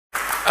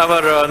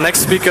Our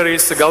next speaker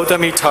is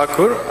Gautam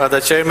Thakur, the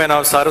chairman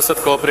of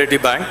Saraswat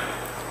Cooperative Bank.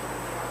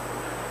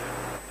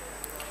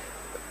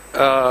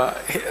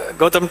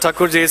 Gautam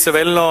Thakur ji is a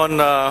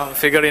well-known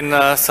figure in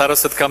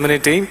Saraswat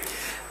community.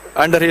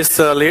 Under his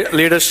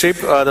leadership,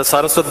 the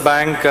Saraswat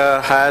Bank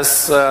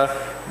has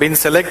been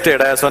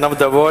selected as one of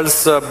the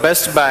world's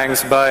best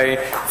banks by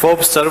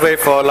Forbes survey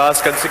for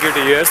last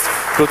consecutive years,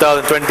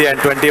 2020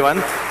 and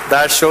 21.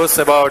 That shows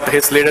about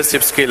his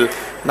leadership skill.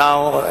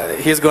 Now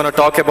he's going to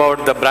talk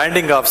about the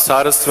branding of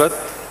Saraswat.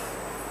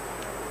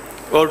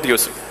 Over to you,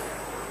 sir.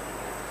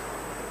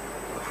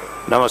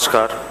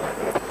 Namaskar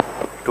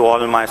to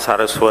all my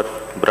Saraswat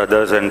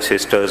brothers and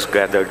sisters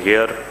gathered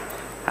here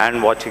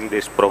and watching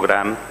this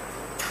program.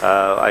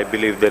 I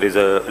believe there is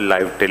a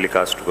live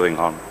telecast going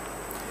on.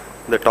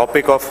 The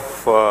topic of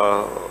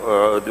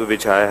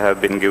which I have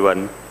been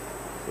given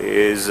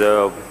is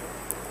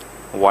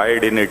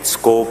wide in its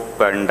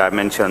scope and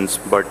dimensions,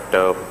 but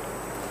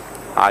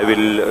I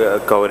will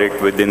cover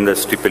it within the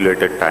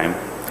stipulated time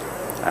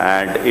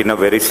and in a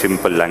very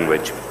simple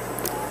language.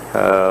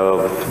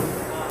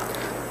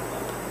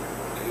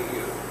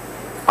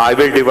 I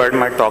will divide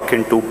my talk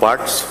in two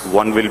parts.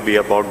 One will be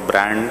about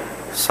brand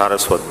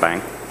Saraswat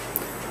Bank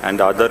and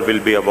the other will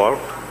be about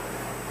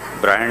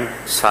brand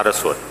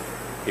Saraswat,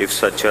 if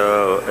such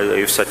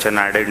an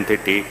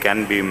identity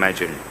can be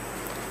imagined.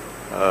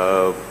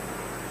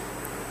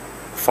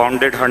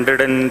 Founded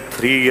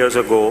 103 years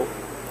ago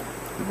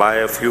by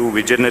a few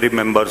visionary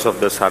members of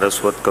the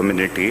Saraswat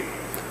community,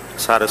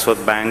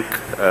 Saraswat Bank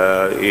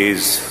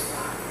is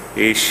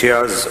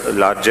Asia's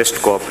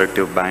largest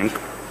cooperative bank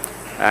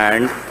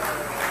and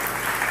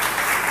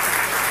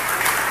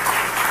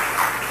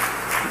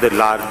the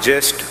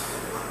largest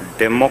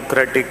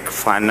democratic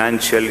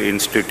financial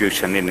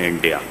institution in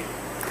India.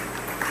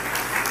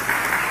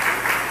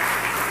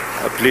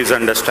 Please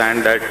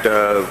understand that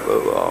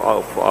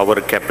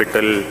our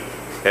capital,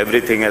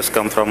 everything has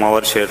come from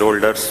our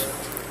shareholders.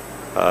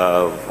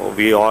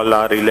 We all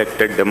are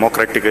elected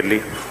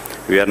democratically.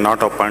 We are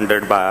not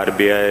appointed by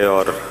RBI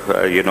or,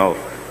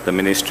 the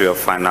Ministry of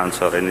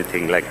Finance or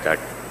anything like that.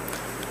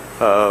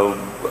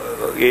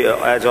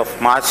 As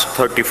of March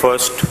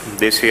 31st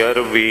this year,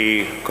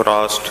 we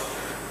crossed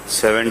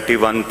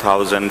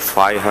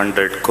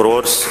 71,500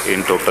 crores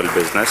in total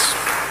business.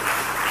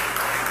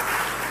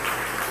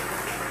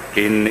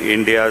 In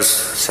India's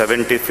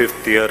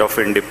 75th year of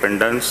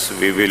independence,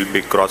 we will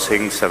be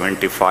crossing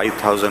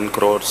 75,000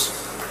 crores.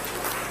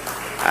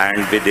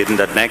 And within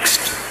the next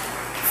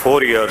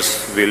 4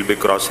 years, we will be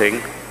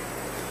crossing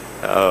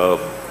a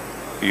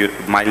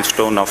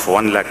milestone of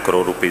 1 lakh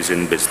crore rupees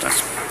in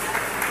business.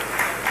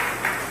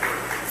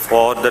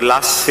 For the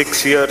last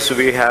 6 years,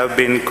 we have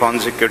been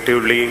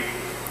consecutively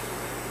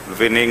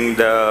winning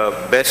the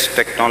Best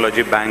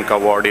Technology Bank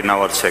Award in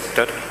our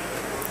sector.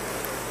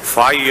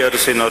 5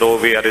 years in a row,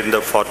 we are in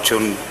the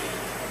Fortune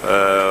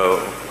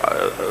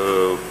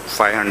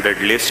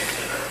 500 list.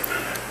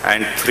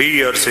 And 3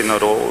 years in a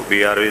row,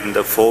 we are in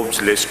the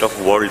Forbes list of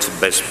world's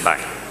best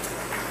bank.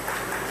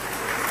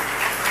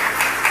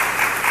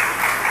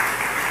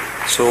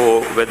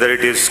 So whether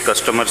it is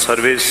customer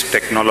service,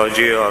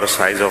 technology, or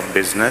size of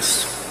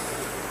business,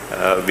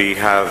 we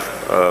have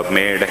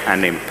made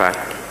an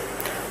impact.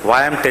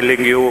 Why I'm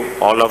telling you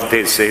all of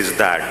this is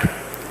that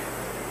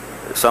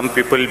some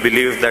people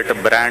believe that a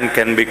brand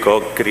can be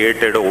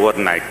created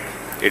overnight.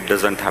 It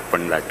doesn't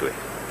happen that way.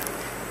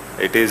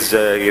 It is,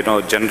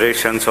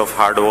 generations of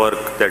hard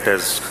work that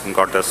has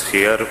got us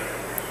here.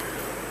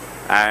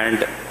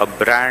 And a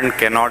brand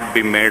cannot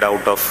be made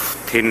out of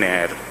thin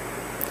air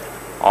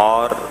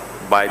or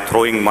by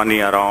throwing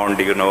money around,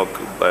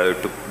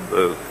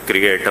 to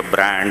create a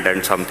brand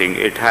and something.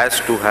 It has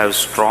to have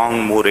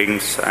strong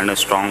moorings and a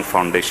strong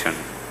foundation.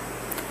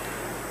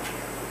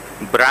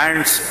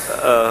 Brands,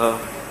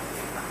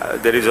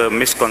 there is a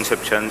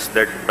misconception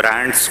that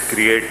brands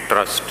create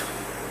trust.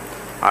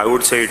 I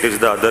would say it is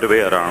the other way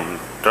around.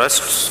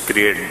 Trusts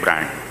create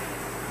brand.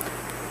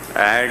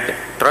 And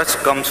trust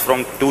comes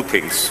from two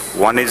things.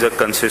 One is a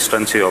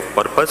consistency of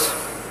purpose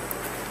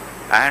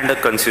and a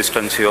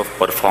consistency of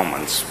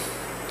performance.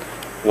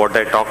 What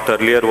I talked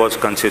earlier was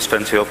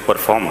consistency of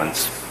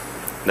performance.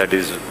 That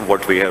is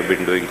what we have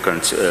been doing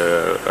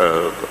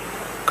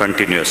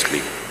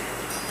continuously.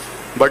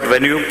 But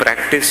when you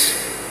practice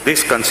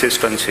this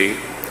consistency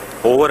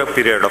over a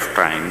period of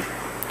time,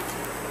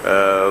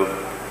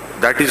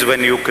 that is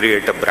when you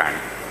create a brand.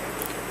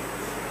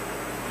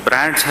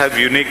 Brands have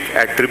unique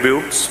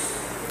attributes,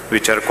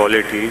 which are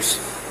qualities,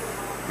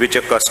 which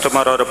a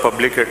customer or a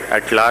public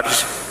at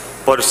large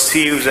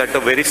perceives at a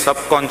very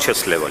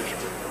subconscious level.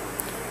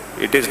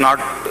 It is not,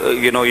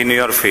 in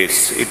your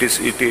face. It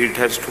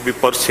has to be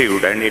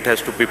perceived, and it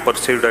has to be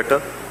perceived at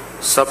a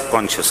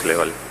subconscious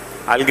level.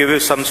 I'll give you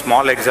some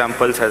small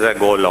examples as I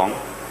go along.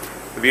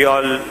 We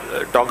all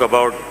talk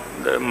about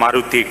the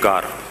Maruti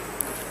car.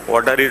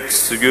 What are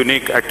its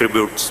unique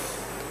attributes?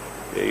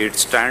 It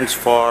stands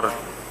for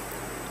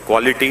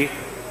quality,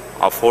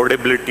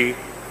 affordability,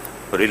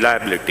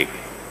 reliability.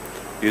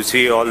 You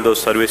see all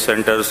those service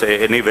centers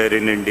anywhere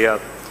in India,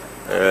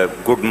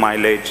 good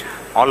mileage,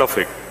 all of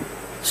it.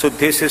 So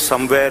this is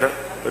somewhere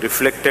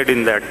reflected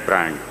in that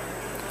brand.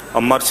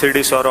 A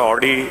Mercedes or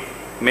Audi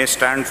may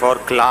stand for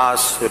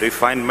class,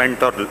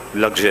 refinement or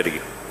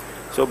luxury.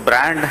 So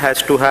brand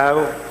has to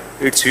have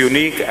its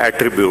unique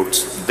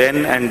attributes.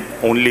 Then and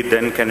only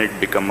then can it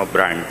become a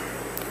brand.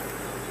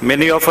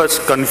 Many of us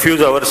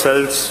confuse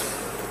ourselves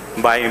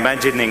by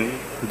imagining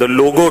the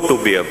logo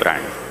to be a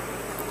brand.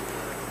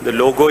 The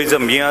logo is a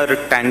mere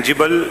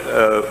tangible,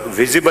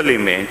 visible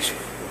image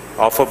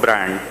of a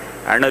brand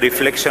and a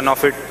reflection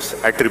of its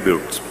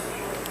attributes.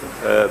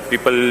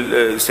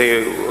 People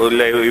say,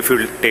 if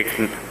you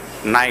take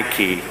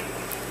Nike,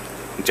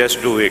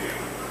 just do it.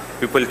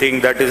 People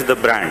think that is the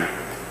brand.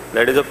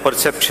 That is a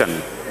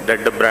perception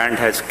that the brand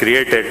has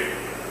created,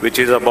 which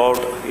is about,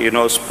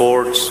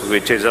 sports,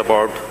 which is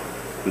about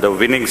the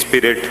winning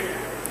spirit.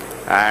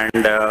 And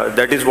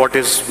that is what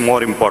is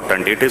more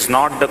important. It is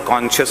not the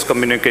conscious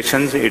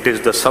communications, it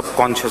is the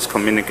subconscious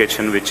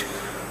communication which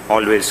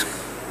always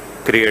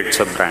creates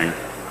a brand.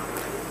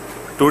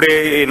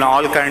 Today, in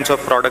all kinds of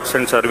products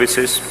and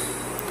services,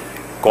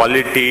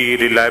 quality,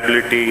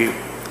 reliability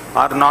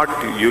are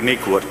not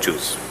unique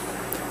virtues.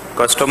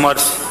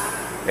 Customers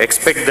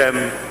expect them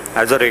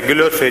as a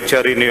regular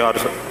feature in your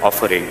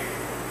offering.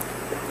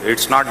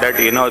 It's not that,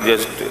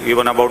 just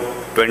even about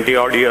 20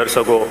 odd years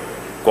ago,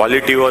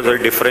 quality was a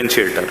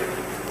differentiator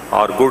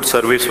or good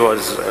service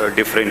was a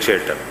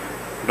differentiator.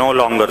 No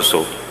longer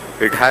so.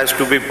 It has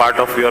to be part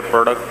of your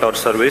product or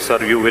service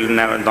or you're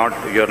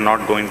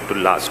not going to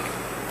last.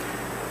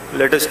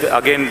 Let us,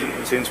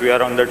 again, since we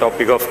are on the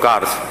topic of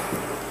cars,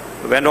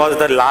 when was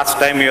the last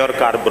time your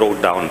car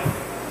broke down?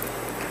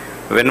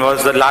 When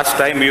was the last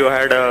time you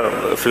had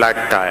a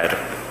flat tire?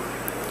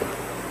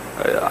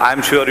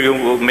 I'm sure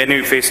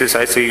many faces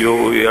I see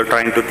you're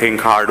trying to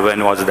think hard,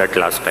 when was that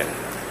last time?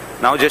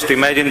 Now just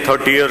imagine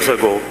 30 years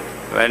ago,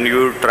 when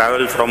you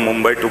travel from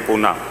Mumbai to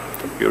Pune,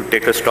 you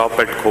take a stop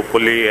at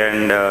Khopoli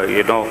and,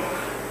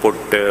 put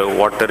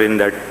water in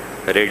that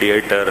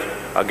radiator,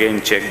 again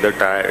check the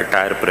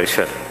tire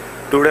pressure.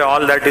 Today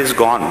all that is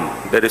gone.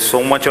 There is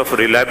so much of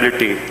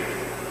reliability.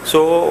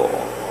 So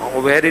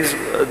where is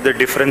the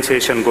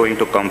differentiation going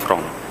to come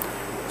from?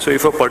 So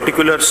if a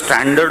particular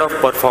standard of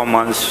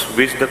performance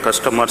which the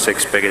customers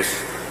expect,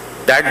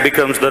 that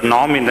becomes the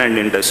norm in an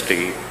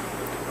industry,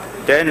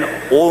 then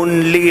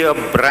only a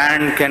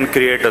brand can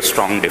create a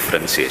strong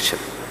differentiation.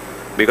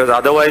 Because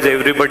otherwise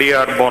everybody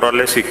are more or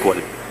less equal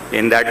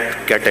in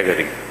that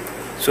category.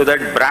 So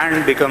that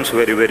brand becomes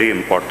very, very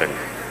important.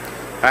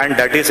 And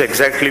that is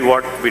exactly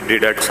what we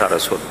did at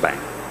Saraswat Bank.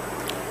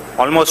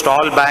 Almost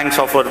all banks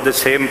offer the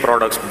same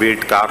products, be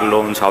it car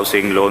loans,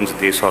 housing loans,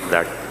 this or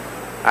that.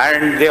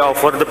 And they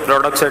offer the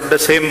products at the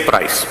same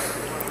price.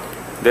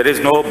 There is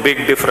no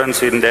big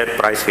difference in their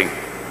pricing.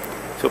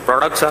 So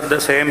products are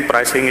the same,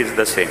 pricing is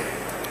the same.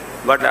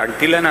 But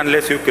until and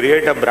unless you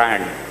create a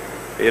brand,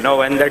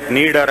 when that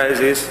need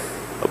arises,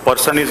 a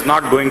person is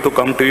not going to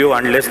come to you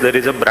unless there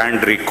is a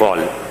brand recall.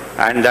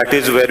 And that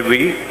is where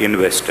we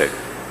invested.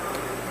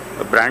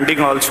 Branding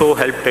also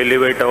helped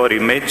elevate our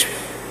image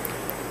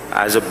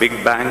as a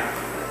big bank,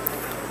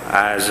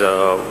 as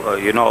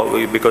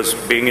because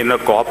being in a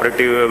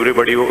cooperative,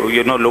 everybody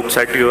looks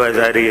at you as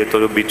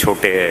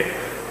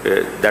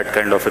that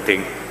kind of a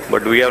thing.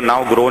 But we have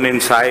now grown in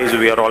size.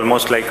 We are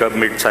almost like a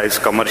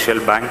mid-sized commercial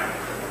bank.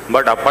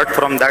 But apart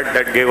from that,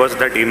 that gave us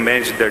that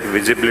image, that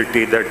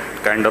visibility, that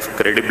kind of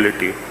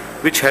credibility,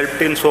 which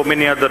helped in so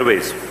many other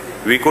ways.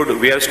 We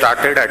have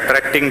started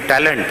attracting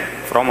talent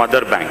from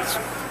other banks.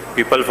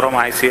 People from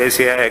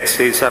ICICI,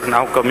 Axis are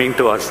now coming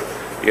to us,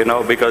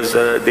 because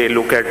they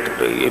look at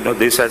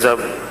this as a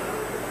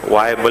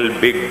viable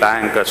big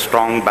bank, a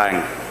strong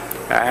bank,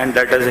 and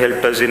that has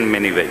helped us in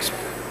many ways.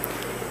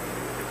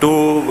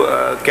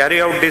 To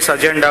carry out this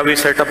agenda, we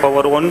set up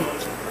our own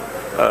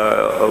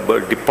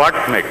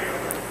department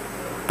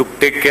to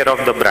take care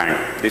of the brand.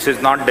 This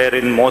is not there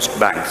in most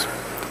banks,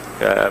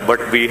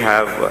 but we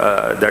have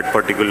that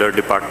particular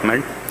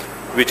department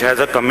which has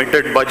a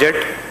committed budget,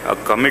 a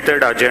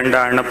committed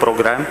agenda and a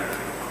program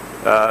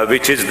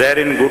which is there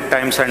in good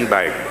times and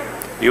bad.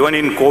 Even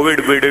in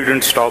COVID, we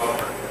didn't stop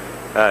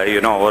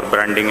our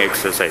branding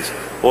exercise.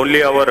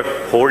 Only our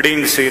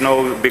hoardings,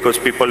 because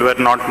people were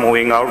not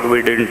moving out,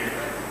 we didn't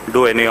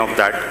do any of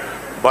that.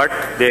 But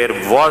there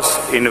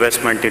was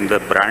investment in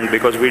the brand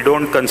because we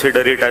don't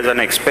consider it as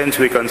an expense,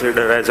 we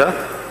consider it as an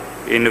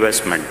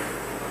investment.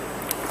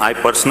 I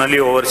personally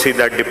oversee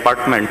that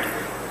department,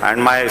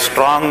 and my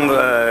strong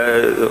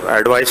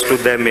advice to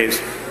them is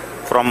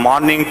from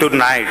morning to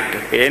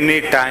night,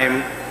 any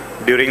time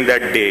during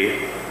that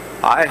day,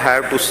 I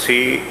have to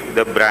see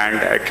the brand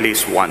at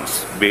least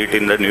once, be it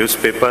in the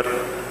newspaper.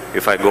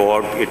 If I go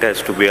out, it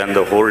has to be on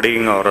the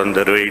hoarding or on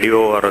the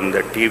radio or on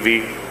the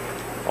TV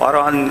or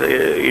on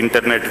the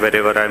internet,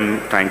 wherever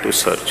I'm trying to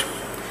search.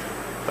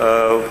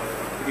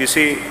 You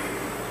see,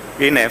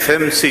 in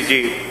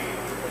FMCG,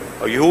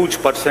 a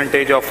huge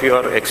percentage of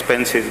your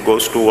expenses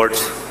goes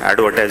towards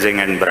advertising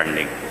and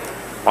branding.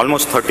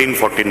 almost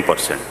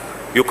 13-14%.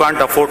 You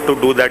can't afford to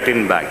do that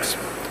in banks.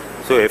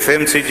 So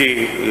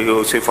FMCG,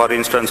 you see for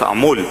instance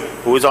Amul,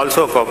 who is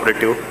also a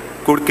cooperative,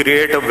 could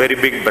create a very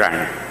big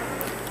brand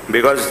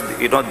because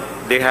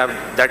they have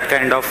that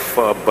kind of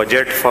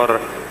budget for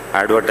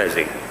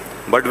advertising.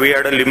 But we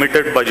had a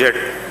limited budget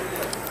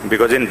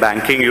because in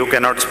banking you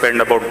cannot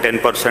spend about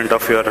 10%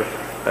 of your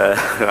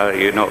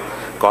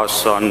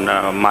costs on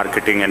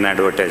marketing and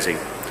advertising.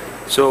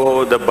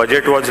 So the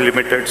budget was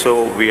limited,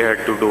 so we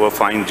had to do a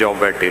fine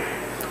job at it.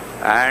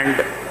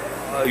 And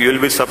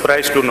you'll be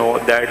surprised to know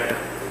that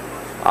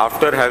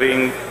after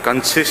having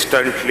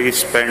consistently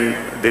spent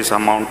this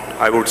amount,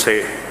 I would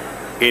say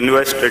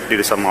invested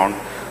this amount,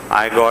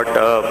 I got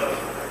a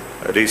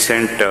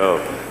recent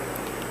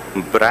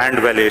brand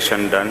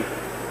valuation done,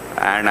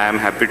 and I am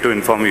happy to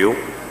inform you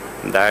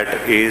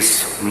that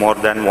is more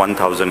than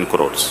 1,000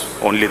 crores,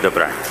 only the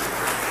brand.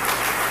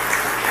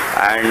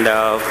 And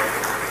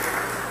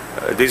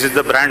this is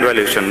the brand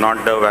valuation,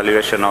 not the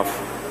valuation of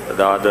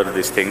the other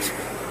these things.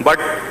 But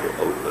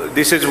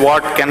this is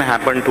what can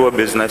happen to a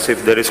business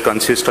if there is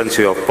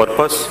consistency of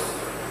purpose.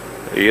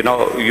 You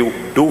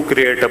do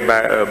create a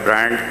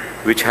brand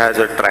which has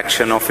a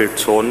traction of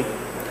its own.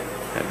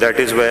 That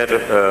is where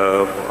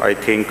I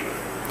think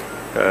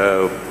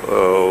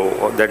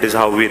that is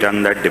how we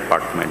run that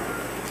department.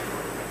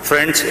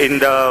 Friends, in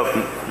the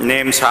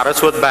name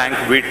Saraswat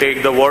Bank, we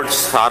take the word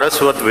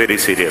Saraswat very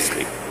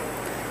seriously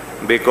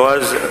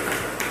because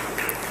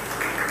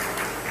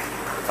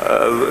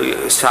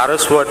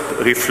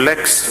Saraswat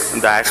reflects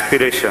the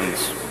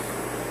aspirations,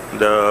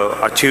 the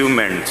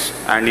achievements,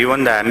 and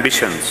even the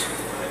ambitions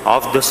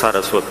of the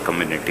Saraswat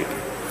community.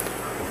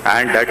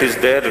 And that is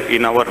there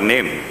in our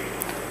name.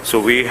 So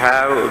we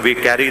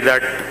carry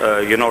that,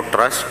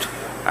 trust,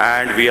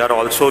 and we are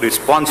also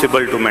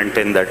responsible to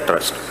maintain that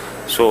trust.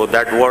 So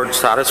that word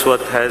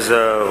Saraswat has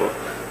a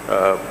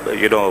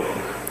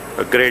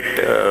great,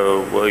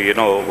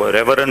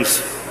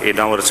 reverence in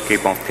our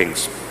scheme of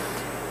things.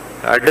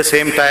 At the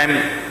same time,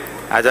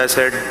 as I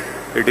said,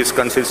 it is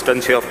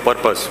consistency of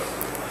purpose.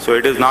 So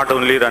it is not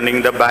only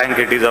running the bank,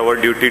 it is our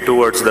duty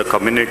towards the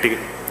community.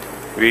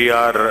 We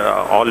are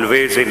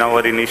always in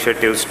our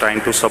initiatives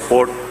trying to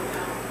support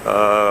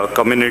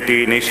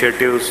community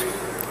initiatives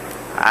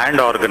and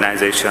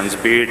organizations,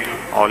 be it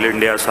All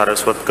India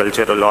Saraswat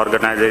Cultural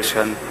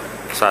Organization,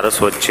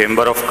 Saraswat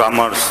Chamber of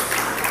Commerce,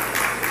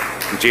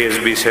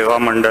 GSB Seva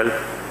Mandal.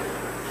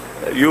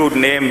 You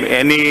name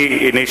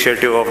any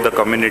initiative of the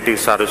community,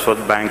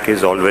 Saraswat Bank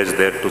is always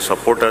there to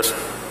support us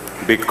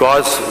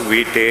because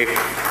we take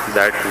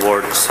that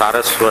word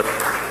Saraswat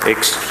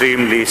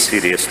extremely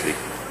seriously.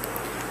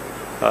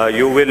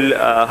 You will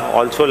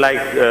also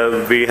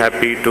be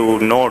happy to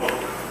note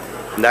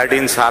that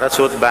in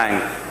Saraswat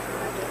Bank,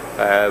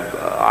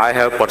 I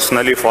have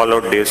personally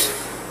followed this,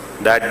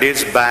 that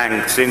this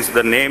bank, since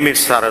the name is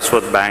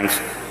Saraswat Banks,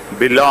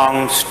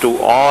 belongs to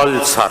all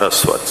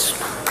Saraswats.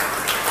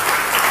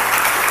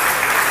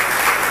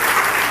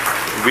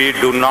 We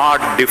do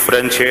not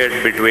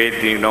differentiate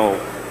between,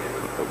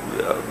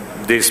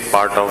 this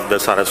part of the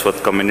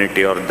Saraswat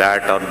community or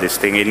that or this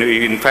thing.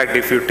 In fact,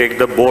 if you take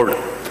the board,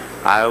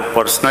 I have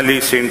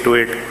personally seen to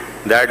it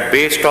that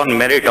based on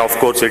merit, of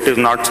course, it is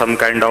not some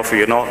kind of,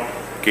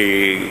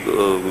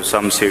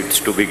 some seats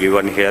to be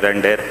given here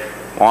and there.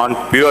 On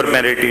pure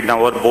merit in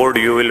our board,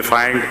 you will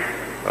find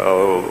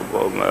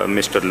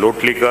Mr.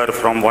 Lotlikar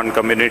from one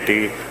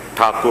community,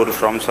 Thakur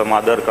from some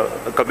other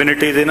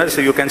communities,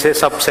 so you can say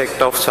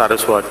subsect of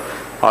Saraswat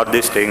or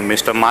this thing,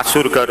 Mr.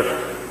 Masurkar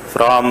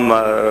from,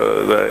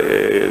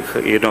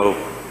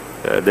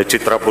 the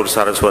Chitrapur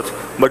Saraswat.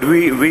 But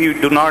we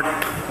do not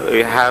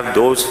have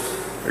those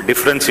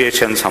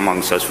differentiations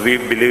amongst us. We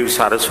believe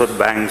Saraswat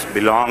Banks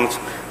belongs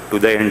to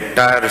the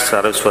entire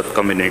Saraswat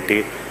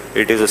community.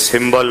 It is a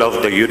symbol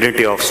of the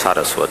unity of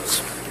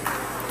Saraswats.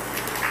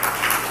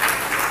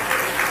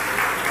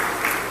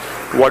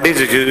 What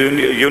is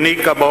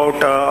unique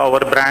about our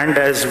brand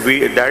is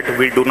that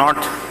we do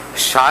not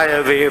shy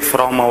away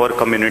from our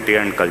community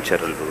and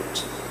cultural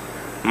roots.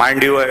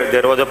 Mind you,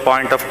 there was a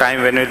point of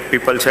time when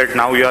people said,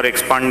 now you are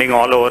expanding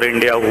all over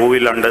India, who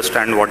will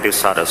understand what is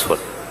Saraswat?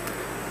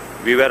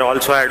 We were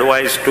also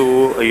advised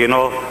to,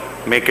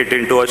 make it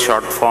into a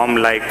short form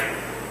like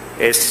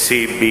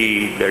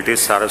SCB, that is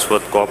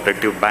Saraswat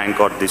Cooperative Bank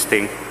or this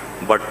thing.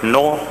 But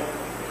no,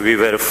 we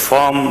were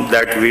firm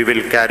that we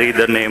will carry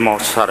the name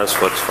of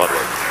Saraswats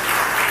forward.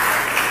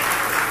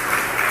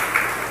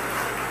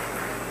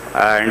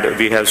 And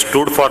we have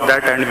stood for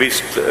that, and we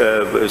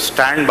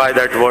stand by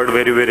that word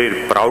very,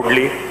 very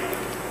proudly.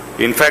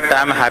 In fact,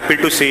 I am happy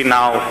to see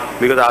now,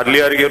 because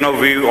earlier,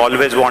 we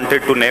always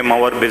wanted to name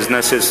our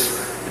businesses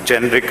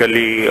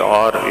generically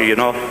or,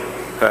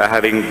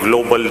 having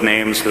global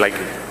names like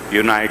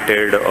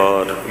United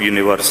or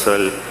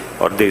Universal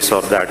or this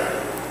or that,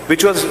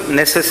 which was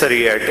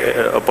necessary at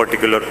a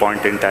particular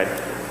point in time.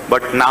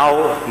 But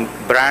now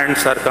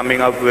brands are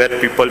coming up where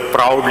people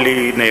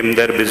proudly name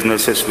their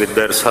businesses with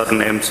their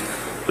surnames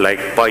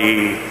like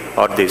Pai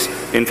or this.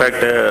 In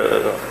fact,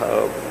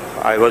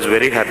 I was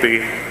very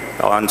happy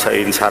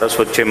in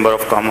Saraswat Chamber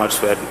of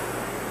Commerce, where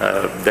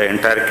the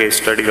entire case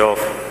study of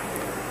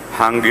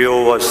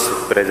Hangyo was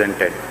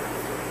presented.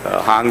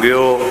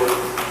 Hangyo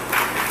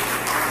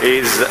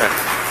is...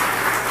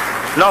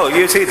 no,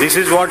 you see, this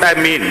is what I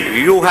mean.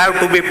 You have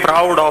to be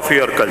proud of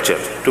your culture,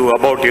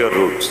 about your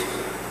roots.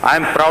 I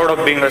am proud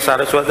of being a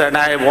Saraswat, and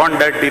I want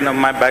that in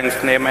my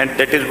bank's name, and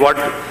that is what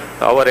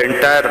our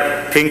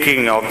entire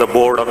thinking of the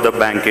board of the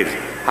bank is.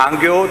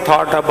 Hangyo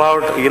thought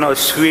about,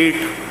 sweet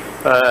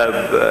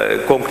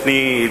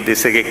Konkani,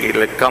 this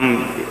like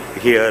come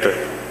here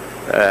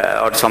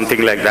or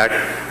something like that.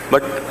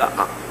 But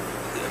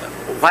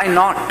why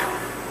not?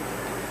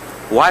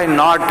 Why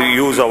not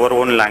use our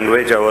own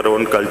language, our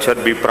own culture,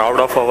 be proud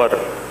of our,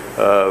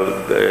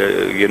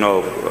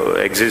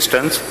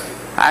 existence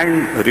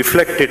and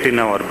reflect it in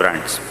our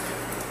brands?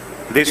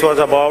 This was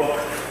about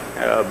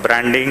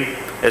branding,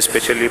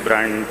 especially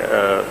brand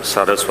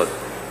Saraswat.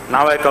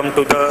 Now I come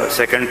to the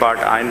second part.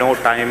 I know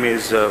time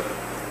is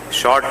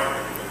short,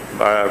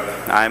 but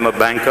I am a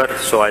banker,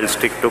 so I'll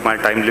stick to my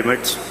time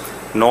limits.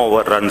 No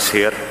overruns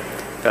here.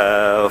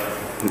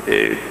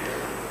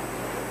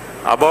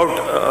 About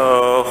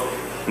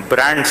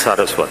brand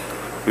Saraswat,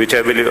 which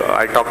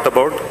I talked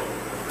about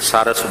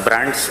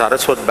brand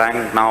Saraswat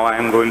Bank. Now I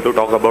am going to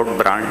talk about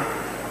brand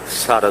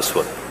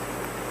Saraswat.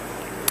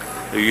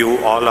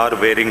 You all are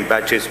wearing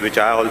badges, which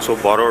I also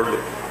borrowed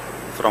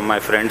from my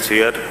friends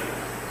here.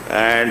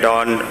 And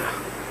on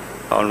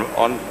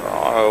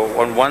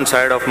one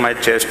side of my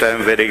chest, I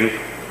am wearing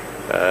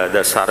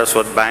the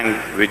Saraswat Bank,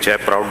 which I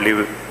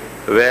proudly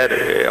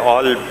wear.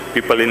 All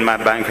people in my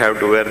bank have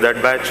to wear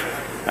that badge.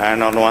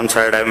 And on one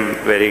side, I am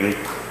wearing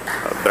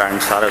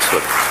brand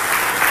Saraswat.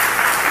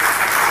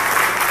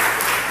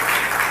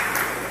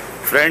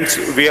 Friends,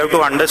 we have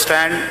to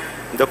understand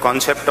the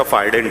concept of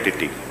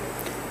identity.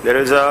 There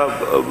is a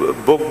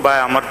book by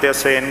Amartya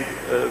Sen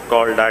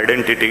called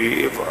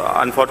Identity.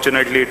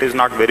 Unfortunately, it is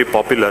not very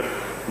popular,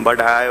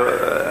 but I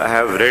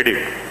have read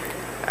it.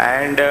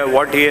 And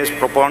what he has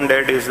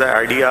propounded is the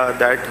idea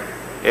that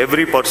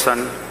every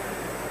person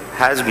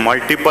has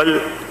multiple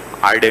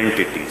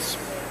identities.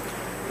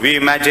 We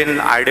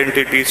imagine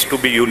identities to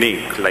be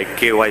unique, like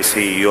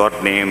KYC, your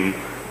name,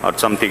 or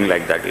something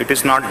like that. It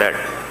is not that.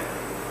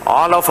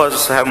 All of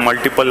us have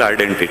multiple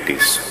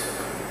identities.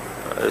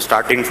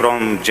 Starting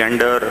from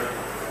gender,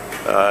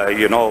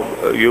 you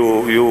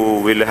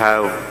will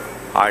have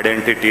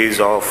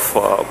identities of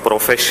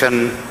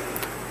profession,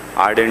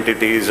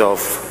 identities of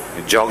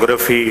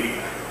geography.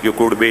 You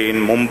could be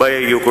in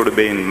Mumbai, you could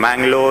be in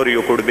Mangalore,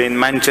 you could be in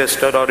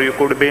Manchester, or you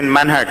could be in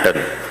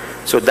Manhattan.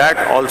 So that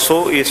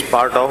also is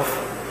part of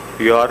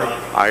your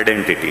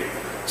identity.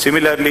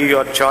 Similarly,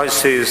 your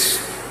choices,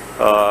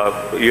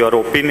 your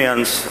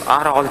opinions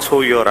are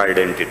also your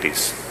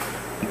identities.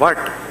 But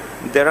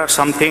there are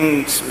some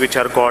things which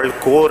are called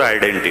core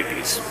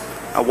identities.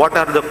 What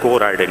are the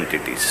core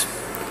identities?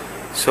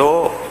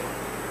 So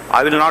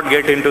I will not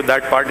get into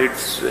that part, it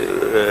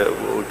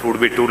would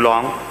be too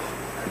long.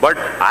 But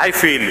I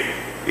feel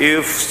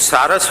if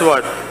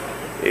Saraswat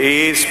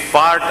is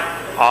part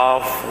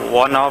of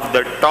one of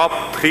the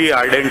top 3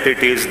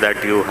 identities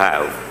that you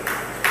have,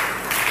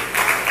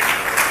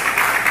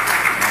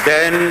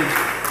 then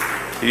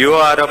you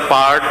are a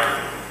part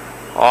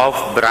of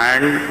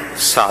brand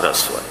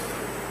Saraswat.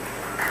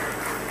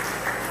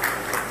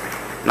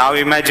 Now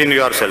imagine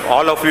yourself,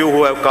 all of you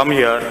who have come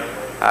here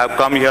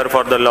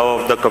for the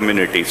love of the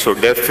community. So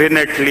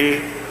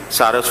definitely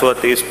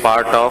Saraswat is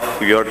part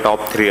of your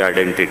top 3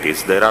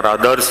 identities. There are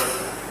others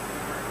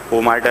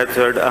who might have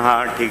said,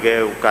 हाँ ठीक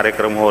है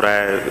कार्यक्रम हो रहा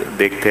है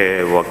देखते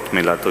हैं वक्त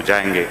मिला तो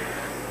जाएंगे.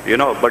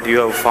 But you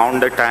have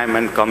found the time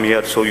and come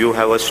here, so you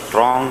have a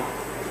strong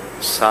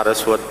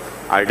Saraswat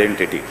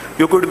identity.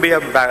 You could be a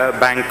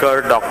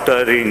banker,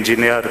 doctor,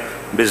 engineer,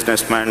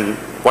 businessman,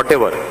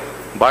 whatever.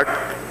 But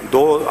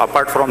though,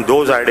 apart from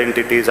those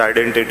identities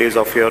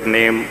of your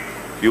name,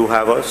 you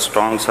have a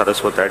strong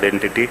Saraswat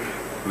identity.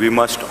 We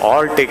must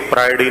all take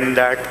pride in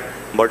that,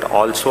 but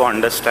also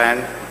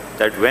understand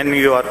that when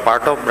you are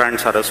part of brand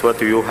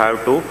Saraswat, you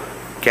have to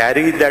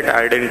carry that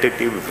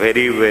identity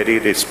very, very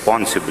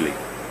responsibly.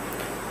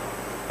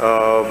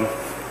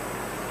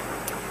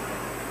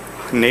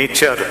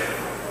 Nature,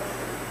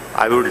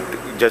 I would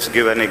just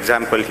give an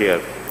example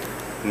here.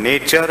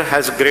 Nature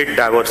has great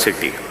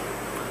diversity.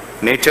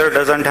 Nature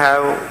doesn't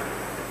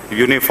have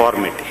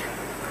uniformity.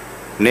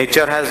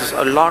 Nature has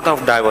a lot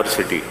of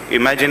diversity.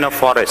 Imagine a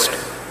forest.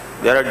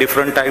 There are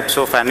different types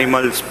of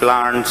animals,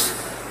 plants,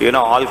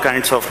 all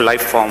kinds of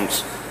life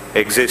forms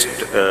exist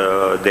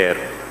there.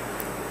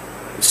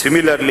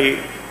 Similarly,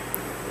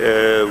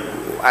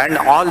 and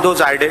all those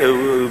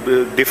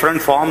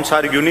different forms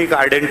are unique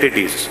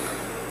identities.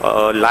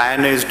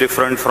 Lion is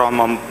different from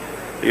a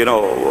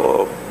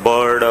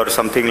bird or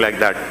something like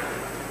that.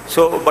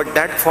 So, but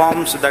that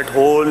forms that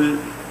whole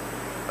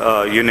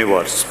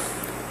universe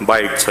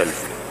by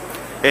itself.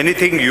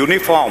 Anything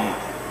uniform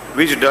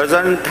which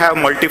doesn't have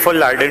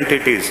multiple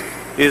identities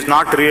is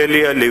not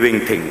really a living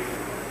thing.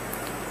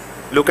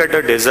 Look at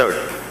a desert.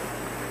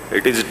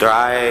 It is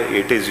dry,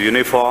 it is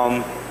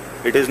uniform,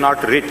 it is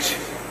not rich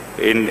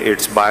in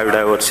its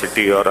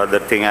biodiversity or other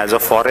thing as a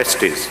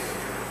forest is.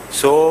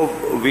 So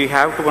we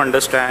have to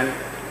understand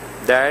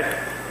that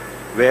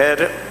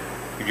where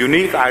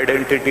unique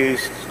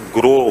identities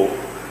grow,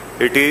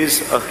 it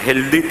is a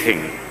healthy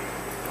thing.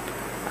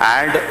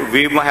 And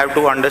we have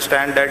to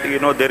understand that,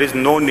 there is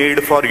no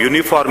need for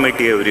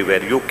uniformity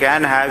everywhere. You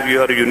can have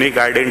your unique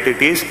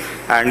identities,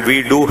 and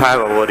we do have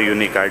our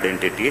unique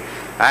identity.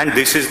 And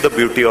this is the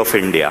beauty of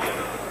India.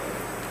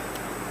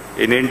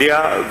 In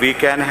India, we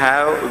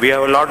have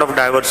a lot of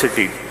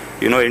diversity,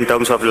 in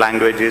terms of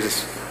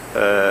languages,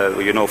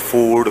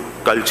 food,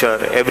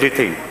 culture,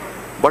 everything.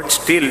 But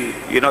still,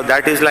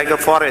 that is like a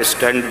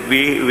forest, and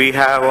we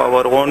have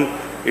our own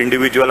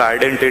individual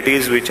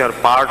identities which are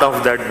part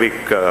of that big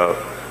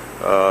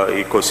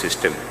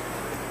ecosystem.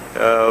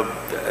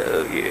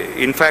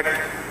 In fact,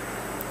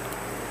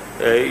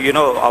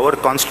 our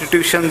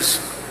constitution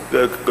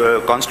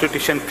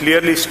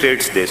clearly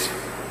states this,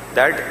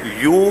 that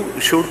you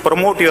should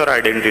promote your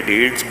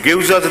identity. It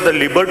gives us the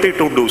liberty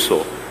to do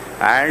so.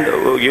 And,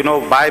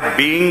 by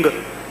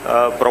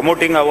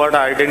promoting our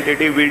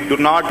identity, we do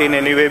not in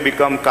any way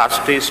become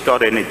casteist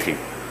or anything.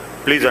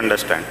 Please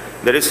understand.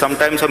 There is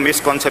sometimes a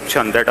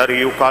misconception that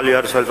you call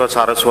yourself a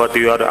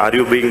Saraswati, or are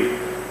you being,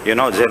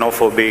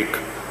 xenophobic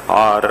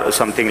or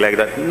something like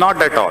that.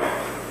 Not at all.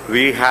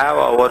 We have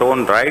our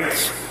own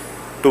rights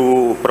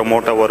to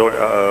promote our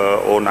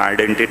own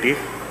identity,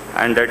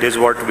 and that is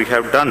what we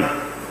have done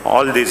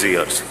all these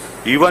years.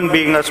 Even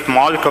being a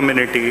small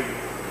community,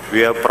 we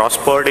have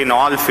prospered in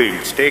all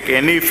fields. Take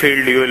any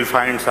field, you will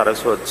find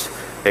Saraswats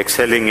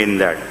excelling in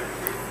that.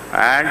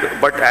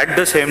 But at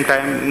the same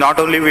time, not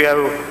only we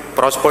have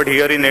prospered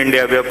here in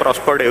India, we have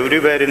prospered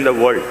everywhere in the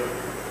world.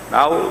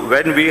 Now,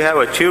 when we have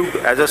achieved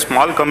as a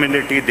small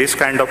community this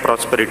kind of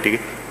prosperity,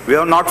 we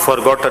have not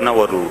forgotten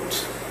our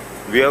roots.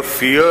 We have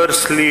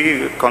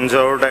fiercely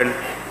conserved, and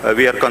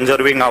we are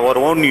conserving our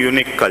own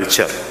unique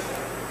culture.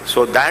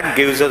 So that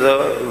gives us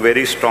a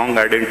very strong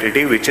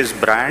identity, which is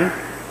brand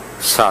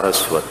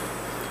Saraswat.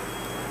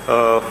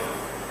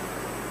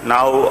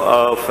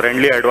 Now,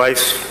 friendly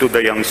advice to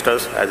the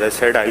youngsters. As I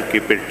said, I'll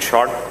keep it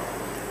short.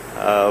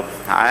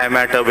 I am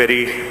at a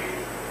very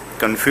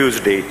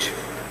confused age,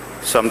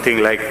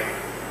 something like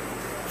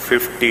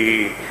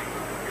 50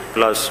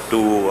 plus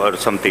 2 or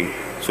something.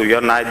 So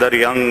you're neither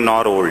young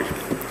nor old.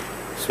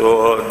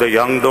 So the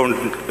young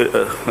don't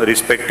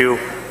respect you.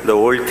 The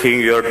old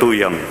think you're too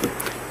young.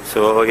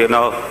 So,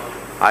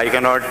 I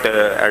cannot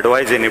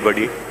advise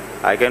anybody.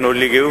 I can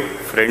only give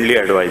friendly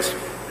advice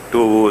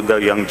to the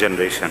young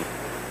generation.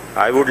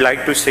 I would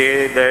like to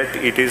say that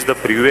it is the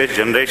previous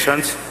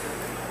generations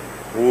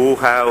who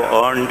have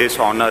earned this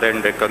honor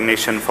and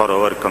recognition for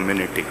our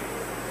community.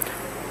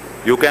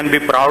 You can be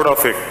proud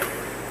of it,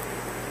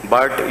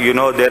 but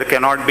there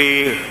cannot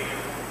be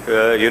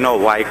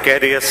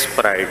vicarious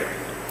pride.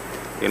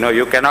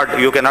 You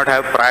cannot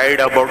have pride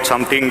about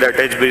something that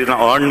has been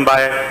earned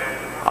by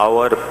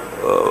our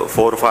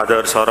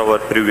forefathers or our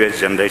previous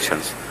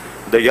generations.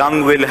 The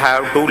young will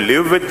have to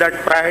live with that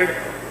pride,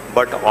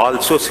 but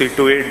also see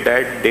to it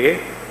that they,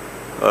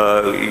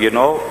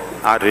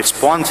 are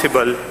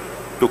responsible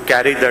to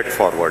carry that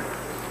forward.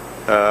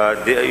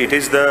 It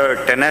is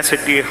the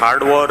tenacity,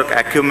 hard work,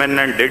 acumen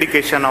and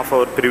dedication of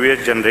our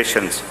previous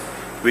generations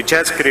which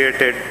has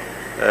created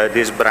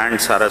this brand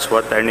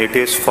Saraswat, and it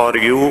is for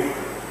you,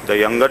 the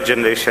younger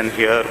generation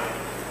here,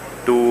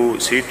 to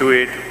see to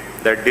it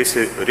that this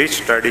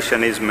rich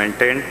tradition is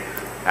maintained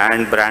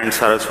and brand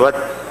Saraswat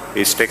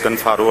is taken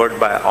forward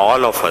by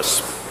all of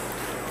us.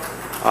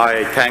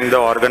 I thank the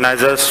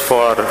organizers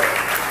for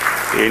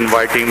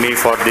inviting me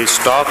for this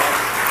talk.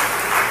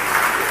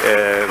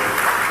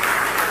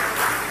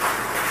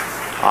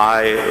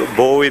 I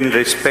bow in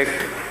respect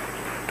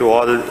to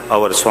all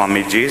our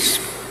Swamijis.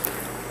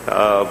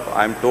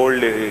 I'm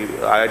told,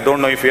 I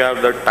don't know if you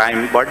have the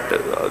time, but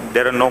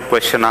there are no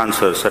question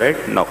answers, right?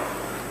 No.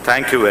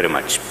 Thank you very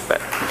much.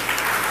 Bye.